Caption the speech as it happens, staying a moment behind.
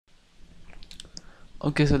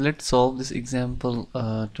Okay, so let's solve this example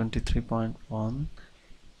 23.1,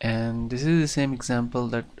 and this is the same example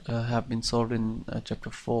that have been solved in chapter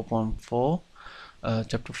 4.4,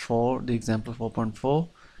 chapter 4, the example 4.4,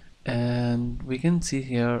 and we can see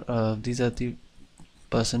here these are the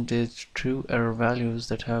percentage true error values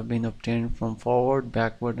that have been obtained from forward,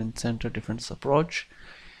 backward, and center difference approach.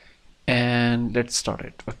 And let's start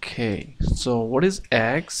it. Okay, so what is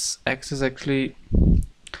x? X is actually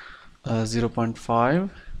 0.5,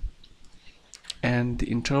 and the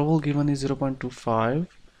interval given is 0.25.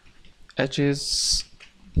 H is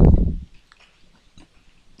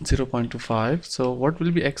 0.25. So what will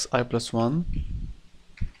be xi plus 1?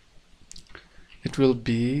 It will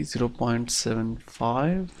be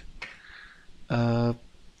 0.75.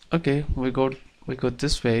 Okay, we go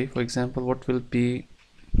this way. For example, what will be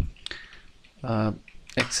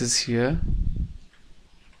x is here,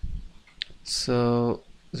 so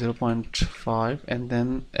 0.5, and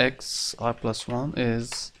then xi plus 1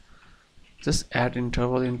 is, just add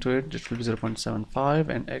interval into it, it will be 0.75,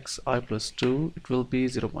 and xi plus 2, it will be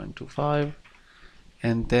 0.25,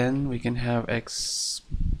 and then we can have xi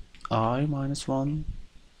minus 1,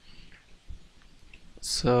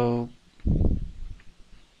 so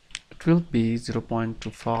it will be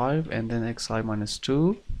 0.25, and then xi minus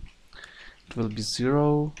 2, it will be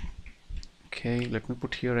 0. Okay, let me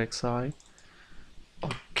put here xi.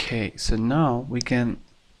 Okay, so now we can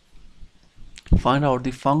find out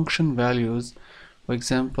the function values. For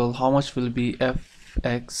example, how much will be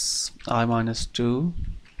fxi minus 2?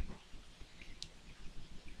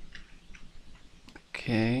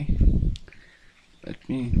 Okay, let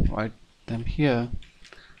me write them here.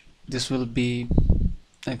 This will be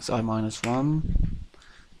xi minus 1,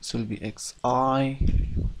 this will be xi,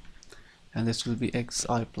 and this will be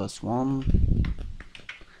xi plus 1,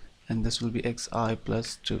 and this will be xi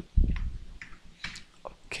plus 2.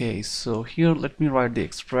 Okay, so here let me write the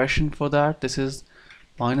expression for that. This is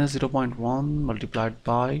minus 0.1 multiplied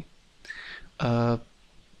by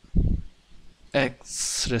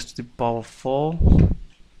x raised to the power 4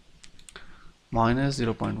 minus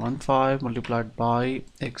 0.15 multiplied by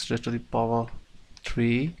x raised to the power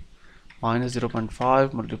 3 minus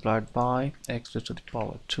 0.5 multiplied by x raised to the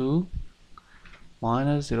power 2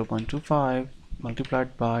 minus 0.25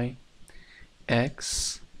 multiplied by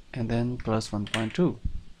x, and then plus 1.2.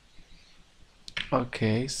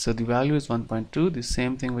 Okay, so the value is 1.2. The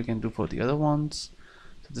same thing we can do for the other ones.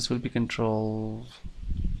 So this will be control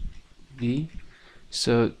V.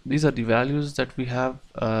 So these are the values that we have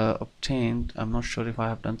obtained. I'm not sure if I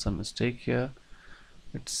have done some mistake here.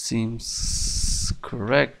 It seems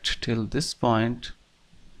correct till this point.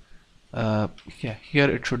 Yeah, here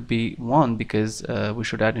it should be 1 because we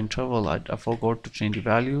should add interval. I forgot to change the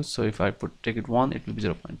value, so if I take it 1, it will be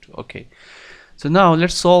 0.2. Okay, so now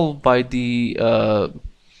let's solve by the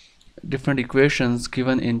different equations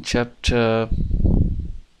given in chapter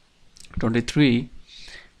 23,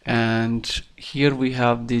 and here we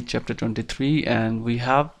have the chapter 23, and we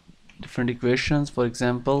have different equations. For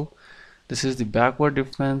example, this is the backward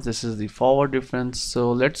difference, this is the forward difference.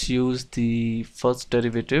 So let's use the first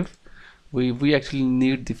derivative. We actually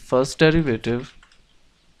need the first derivative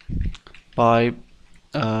by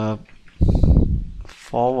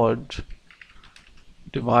forward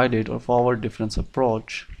divided or forward difference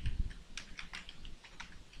approach.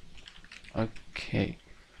 Okay,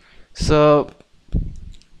 so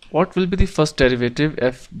what will be the first derivative?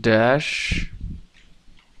 F dash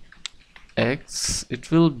x, it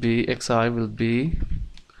will be xi will be,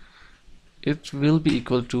 it will be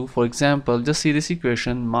equal to, for example, just see this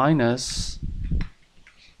equation, minus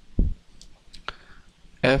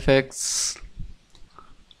fx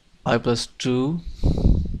I plus 2,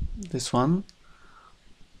 this one,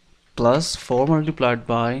 plus 4 multiplied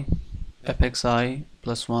by fxi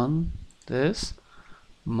plus 1, this,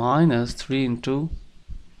 minus 3 into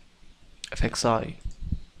fxi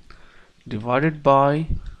divided by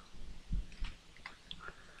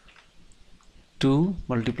 2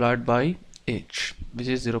 multiplied by h, which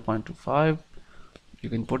is 0.25. You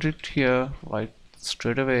can put it here right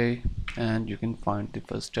straight away, and you can find the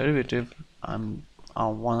first derivative. I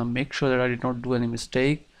want to make sure that I did not do any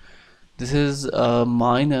mistake. This is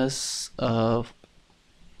minus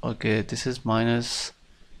okay, this is minus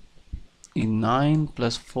e9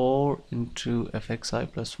 plus 4 into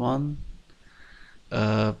fxi plus 1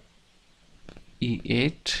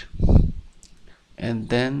 e8, and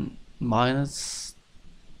then minus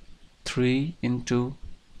 3 into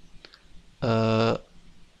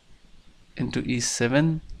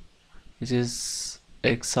e7, which is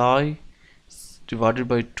xi divided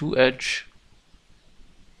by 2h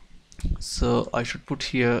So I should put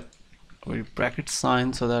here a bracket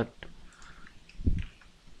sign so that,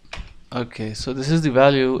 okay, so this is the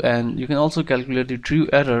value, and you can also calculate the true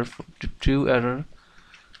error,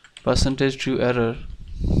 percentage true error.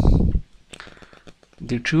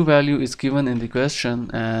 The true value is given in the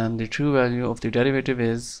question, and the true value of the derivative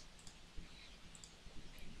is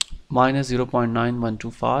minus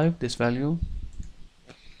 0.9125, this value.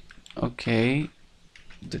 Okay,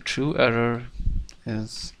 the true error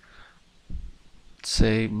is,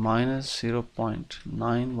 say, minus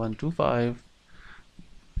 0.9125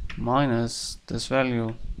 minus this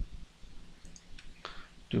value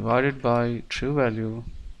divided by true value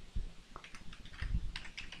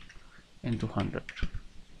into 100.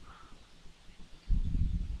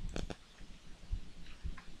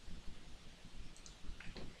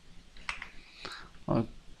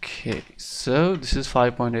 Okay, so this is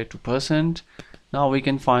 5.82%. Now we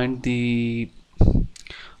can find the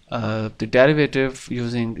derivative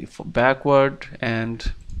using the backward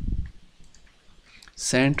and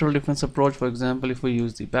central difference approach. For example, if we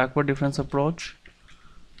use the backward difference approach,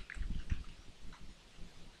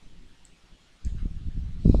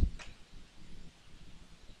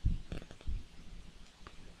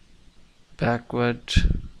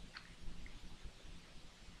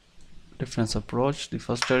 the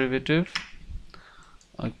first derivative.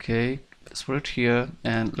 Okay, let's put it here,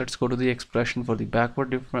 and let's go to the expression for the backward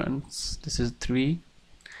difference. This is 3.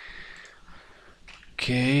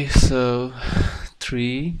 Okay, so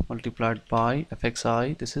 3 multiplied by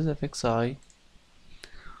fxi, this is fxi,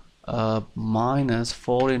 minus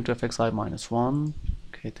 4 into fxi minus 1,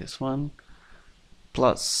 okay, this one,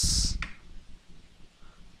 plus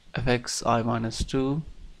fxi minus 2,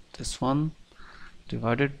 this one,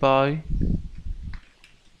 divided by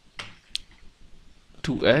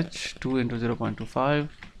 2h, 2 into 0.25.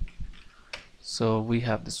 So we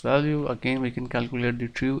have this value. Again, we can calculate the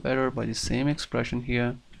true error by the same expression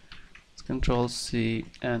here. Let's Control C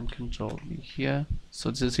and Control V here. So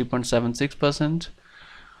this is 3.76%.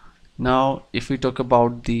 Now if we talk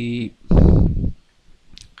about the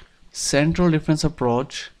central difference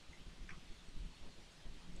approach,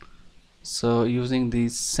 so using the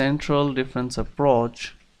central difference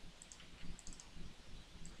approach,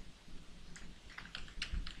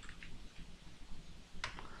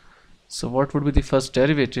 so what would be the first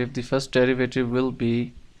derivative? The first derivative will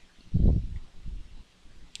be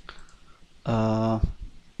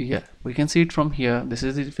yeah, we can see it from here. This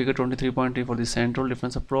is the figure 23.3 for the central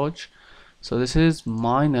difference approach. So this is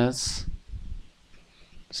minus,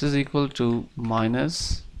 this is equal to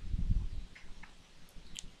minus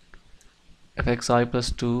fxi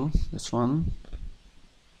plus 2, this one,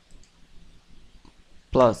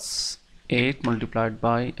 plus 8 multiplied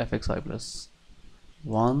by fxi plus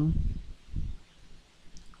 1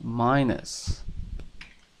 minus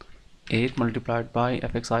 8 multiplied by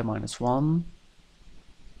fxi minus 1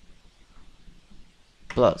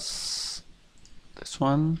 plus this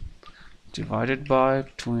one divided by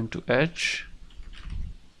 2 into h,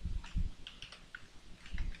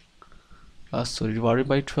 sorry, divided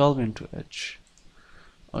by 12 into h.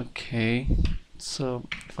 Okay, so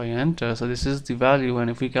if I enter, so this is the value, and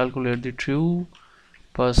if we calculate the true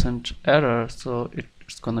percent error, so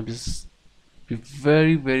it's gonna be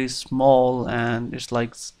very small, and it's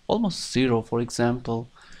like almost 0. For example,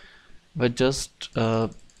 but just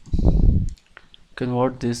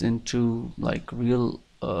convert this into like real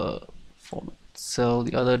format. So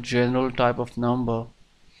the other general type of number,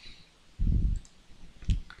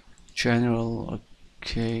 general,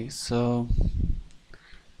 okay, so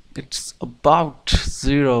it's about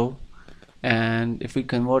 0, and if we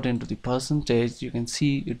convert into the percentage, you can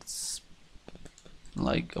see it's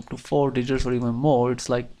like up to 4 digits or even more. It's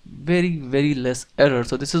like very less error.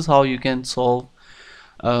 So this is how you can solve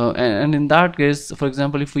and in that case, for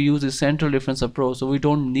example, if we use the central difference approach, so we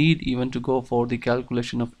don't need even to go for the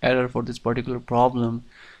calculation of error for this particular problem.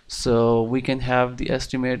 So we can have the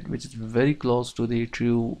estimate which is very close to the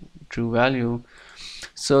true value.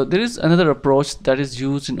 So there is another approach that is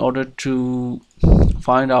used in order to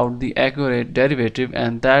find out the accurate derivative,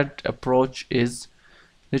 and that approach is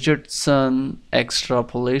Richardson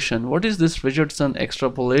extrapolation. What is this Richardson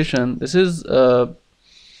extrapolation? This is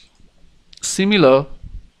similar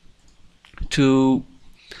to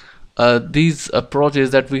these approaches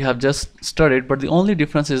that we have just studied, but the only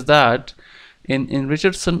difference is that in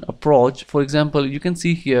Richardson approach, for example, you can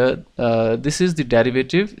see here this is the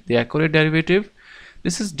derivative, the accurate derivative.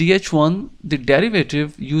 This is dh1, the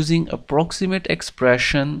derivative using approximate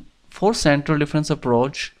expression for central difference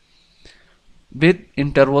approach with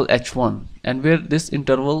interval h1, and where this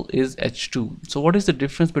interval is h2. So what is the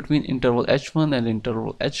difference between interval h1 and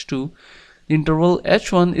interval h2? The interval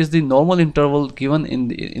h1 is the normal interval given in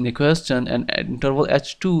the question, and interval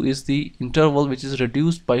h2 is the interval which is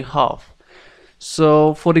reduced by half.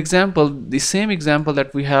 So for example, the same example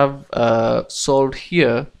that we have solved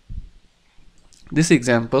here, this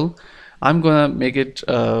example, I'm gonna make it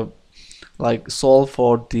like solve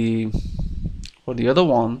for the other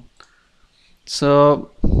one.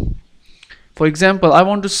 So for example, I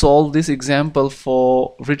want to solve this example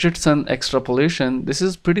for Richardson extrapolation. This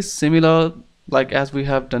is pretty similar like as we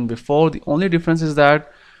have done before. The only difference is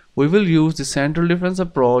that we will use the central difference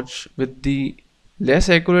approach with the less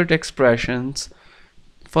accurate expressions,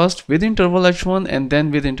 first with interval h1 and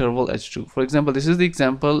then with interval h2. For example, this is the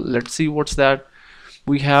example. Let's see what's that.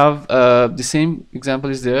 We have the same example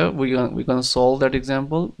is there. We're gonna solve that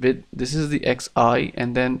example with, this is the xi,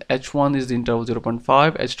 and then h1 is the interval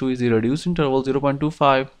 0.5, h2 is the reduced interval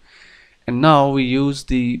 0.25, and now we use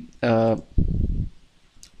the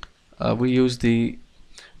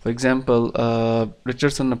for example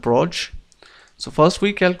Richardson approach. So first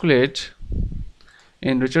we calculate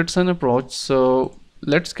in Richardson approach. So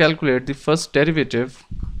let's calculate the first derivative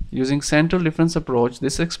using central difference approach.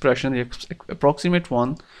 This expression, the approximate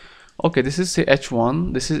one, okay, this is say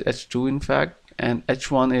h1, this is h2 in fact, and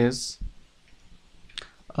h1 is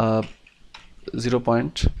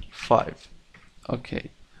 0.5. okay,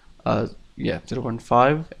 yeah,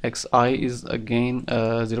 0.5. xi is again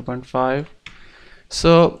 0.5.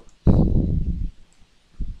 so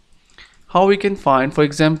how we can find, for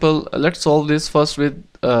example, let's solve this first with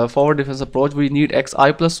forward difference approach. We need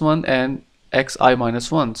xi plus 1 and xi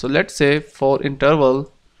minus 1. So let's say for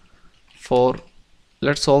interval,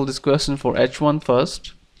 let's solve this question for h1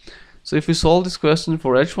 first. So if we solve this question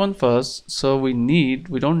for h1 first, so we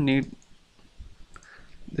don't need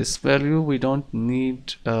this value, we don't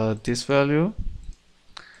need this value.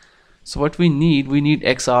 So what we need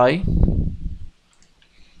xi,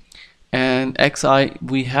 and xi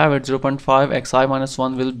we have at 0.5, xi minus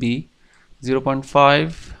 1 will be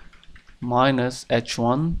 0.5 minus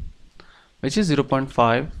h1, which is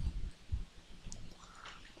 0.5.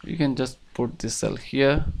 You can just put this cell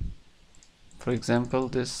here. For example,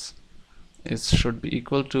 this should be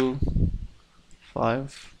equal to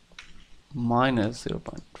 5 minus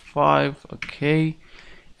 0.5. okay,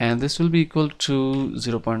 and this will be equal to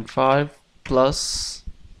 0.5 plus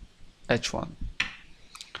h1.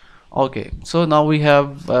 okay, so now we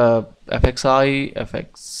have fxi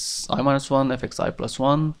minus 1, fxi plus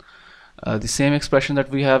 1, the same expression that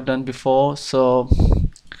we have done before. So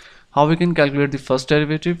how we can calculate the first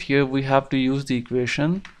derivative? Here we have to use the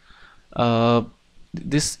equation,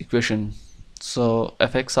 this equation. So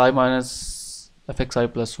fxi minus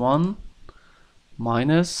fxi plus 1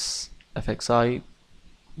 minus fxi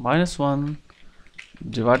minus 1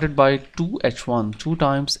 divided by 2h1, 2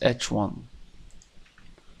 times h1.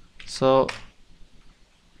 So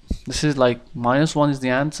this is like minus 1 is the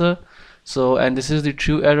answer. So, and this is the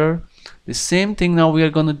true error. The same thing now we are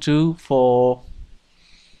going to do for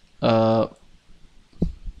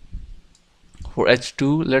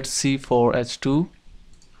h2. Let's see for h2.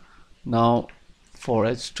 Now for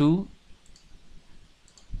h2,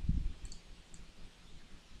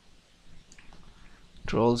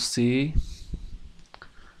 Control C.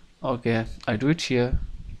 okay, I do it here,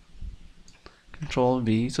 Control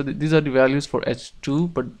V. So these are the values for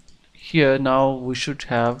h2, but here now we should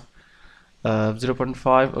have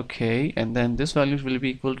 0.5. okay, and then this value will be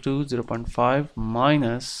equal to 0.5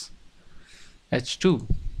 minus h2,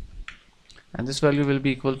 and this value will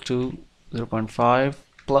be equal to 0.5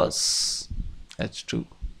 plus h2,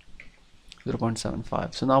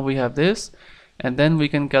 0.75. so now we have this, and then we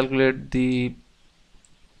can calculate the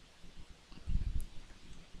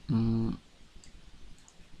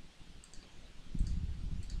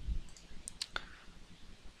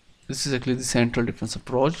this is actually the central difference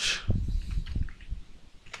approach.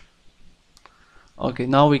 okay,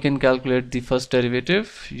 now we can calculate the first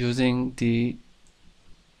derivative using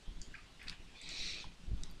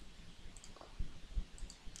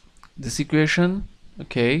this equation.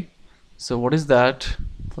 okay, so what is that?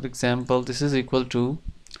 For example, this is equal to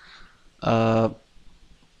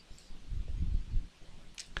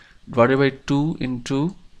divided by 2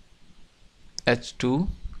 into h2.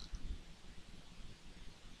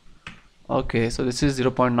 okay, so this is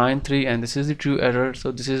 0.93, and this is the true error.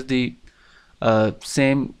 So this is the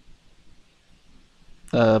same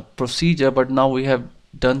procedure, but now we have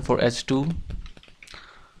done for h2.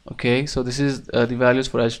 Okay, so this is the values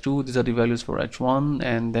for h2, these are the values for h1,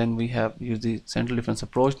 and then we have used the central difference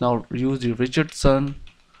approach. Now use the Richardson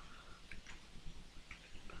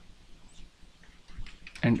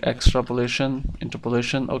and extrapolation,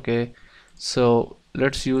 interpolation. Okay, so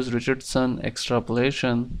let's use Richardson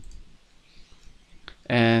extrapolation.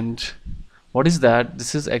 And what is that?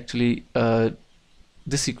 This is actually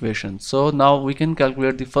this equation. So now we can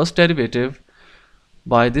calculate the first derivative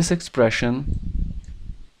by this expression.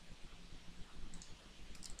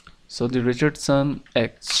 So the Richardson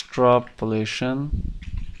extrapolation,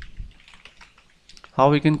 how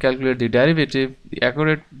we can calculate the derivative, the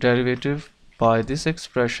accurate derivative, by this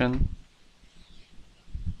expression,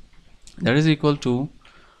 that is equal to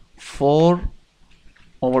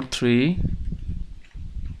 4/3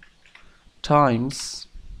 times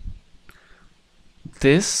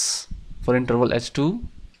this for interval h2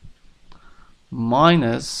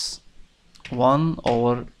 minus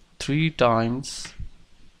 1/3 times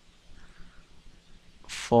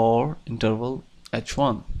for interval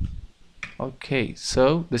h1. Okay,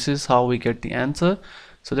 so this is how we get the answer.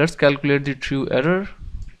 So let's calculate the true error.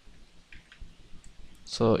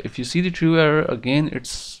 So if you see the true error, again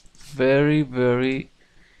it's very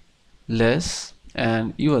less,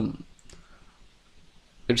 and even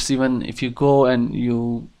if you go and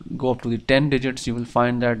you go up to the 10 digits, you will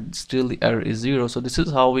find that still the error is 0. So this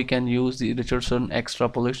is how we can use the Richardson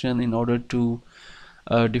extrapolation in order to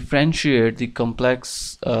differentiate the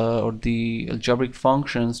complex or the algebraic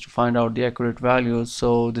functions to find out the accurate values.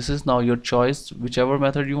 So this is now your choice, whichever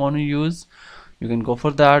method you want to use, you can go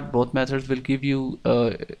for that. Both methods will give you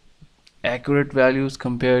accurate values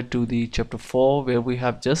compared to the chapter 4, where we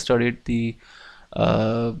have just studied the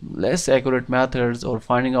less accurate methods or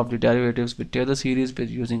finding out the derivatives with Taylor series with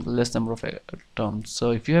using less number of terms.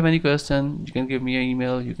 So if you have any question, you can give me an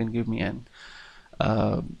email, you can give me an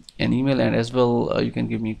email, and as well you can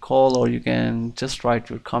give me a call, or you can just write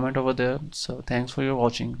your comment over there. So thanks for your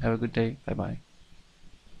watching. Have a good day. Bye bye.